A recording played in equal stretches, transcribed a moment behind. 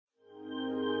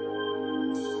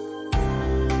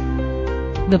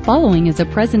The following is a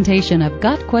presentation of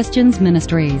Got Questions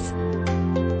Ministries.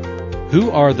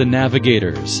 Who are the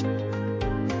Navigators?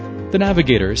 The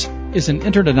Navigators is an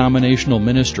interdenominational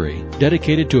ministry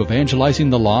dedicated to evangelizing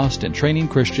the lost and training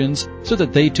Christians so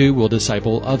that they too will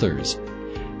disciple others.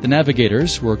 The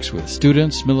Navigators works with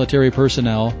students, military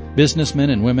personnel,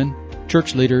 businessmen and women,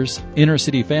 church leaders,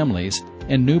 inner-city families,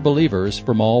 and new believers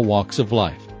from all walks of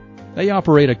life. They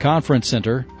operate a conference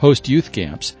center, host youth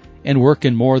camps, and work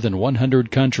in more than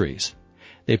 100 countries.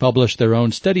 They publish their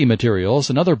own study materials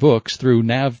and other books through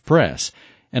Nav Press,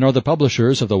 and are the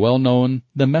publishers of the well-known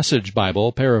The Message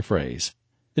Bible Paraphrase.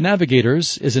 The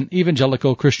Navigators is an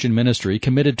evangelical Christian ministry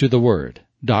committed to the Word.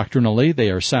 Doctrinally,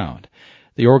 they are sound.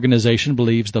 The organization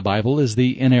believes the Bible is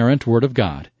the inerrant Word of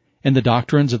God, and the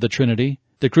doctrines of the Trinity,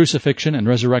 the crucifixion and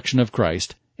resurrection of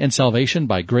Christ, and salvation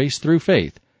by grace through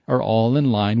faith are all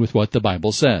in line with what the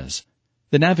Bible says.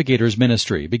 The Navigators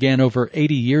ministry began over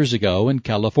 80 years ago in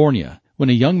California, when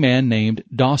a young man named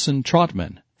Dawson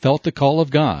Trotman felt the call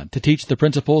of God to teach the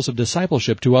principles of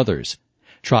discipleship to others.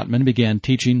 Trotman began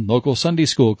teaching local Sunday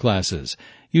school classes,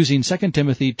 using 2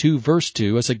 Timothy 2 verse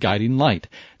 2 as a guiding light.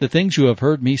 The things you have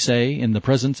heard me say in the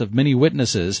presence of many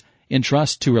witnesses,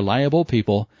 entrust to reliable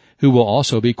people who will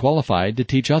also be qualified to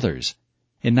teach others.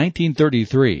 In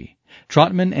 1933,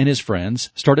 Trotman and his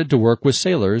friends started to work with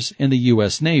sailors in the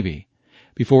U.S. Navy.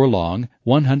 Before long,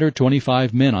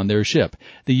 125 men on their ship,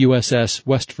 the USS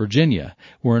West Virginia,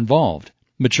 were involved,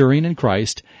 maturing in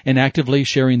Christ and actively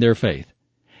sharing their faith.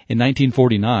 In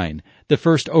 1949, the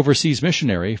first overseas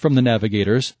missionary from the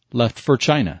Navigators left for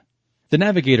China. The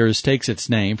Navigators takes its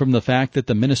name from the fact that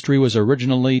the ministry was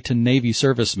originally to Navy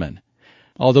servicemen.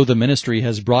 Although the ministry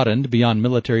has broadened beyond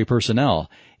military personnel,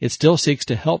 it still seeks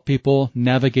to help people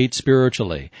navigate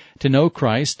spiritually, to know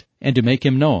Christ and to make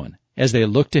Him known, as they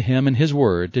look to Him and His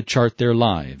Word to chart their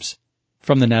lives.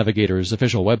 From the Navigators'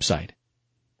 official website.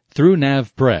 Through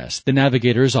Nav Press, the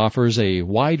Navigators offers a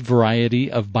wide variety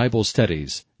of Bible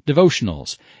studies,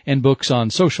 devotionals, and books on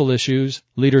social issues,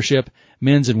 leadership,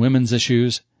 men's and women's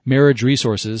issues, marriage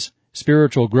resources,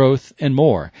 spiritual growth, and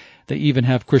more. They even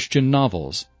have Christian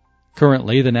novels.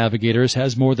 Currently, the Navigators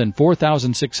has more than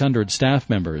 4,600 staff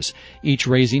members, each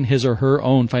raising his or her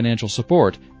own financial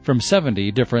support from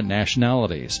 70 different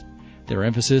nationalities. Their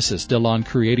emphasis is still on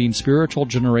creating spiritual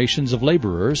generations of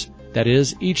laborers, that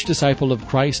is, each disciple of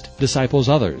Christ disciples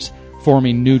others,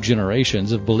 forming new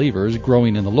generations of believers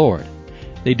growing in the Lord.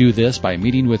 They do this by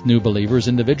meeting with new believers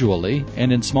individually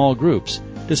and in small groups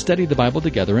to study the Bible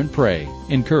together and pray,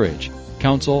 encourage,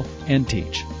 counsel, and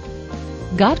teach.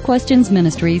 Got Questions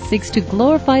Ministries seeks to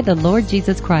glorify the Lord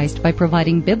Jesus Christ by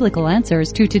providing biblical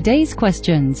answers to today's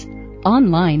questions.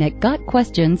 Online at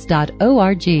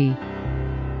gotquestions.org.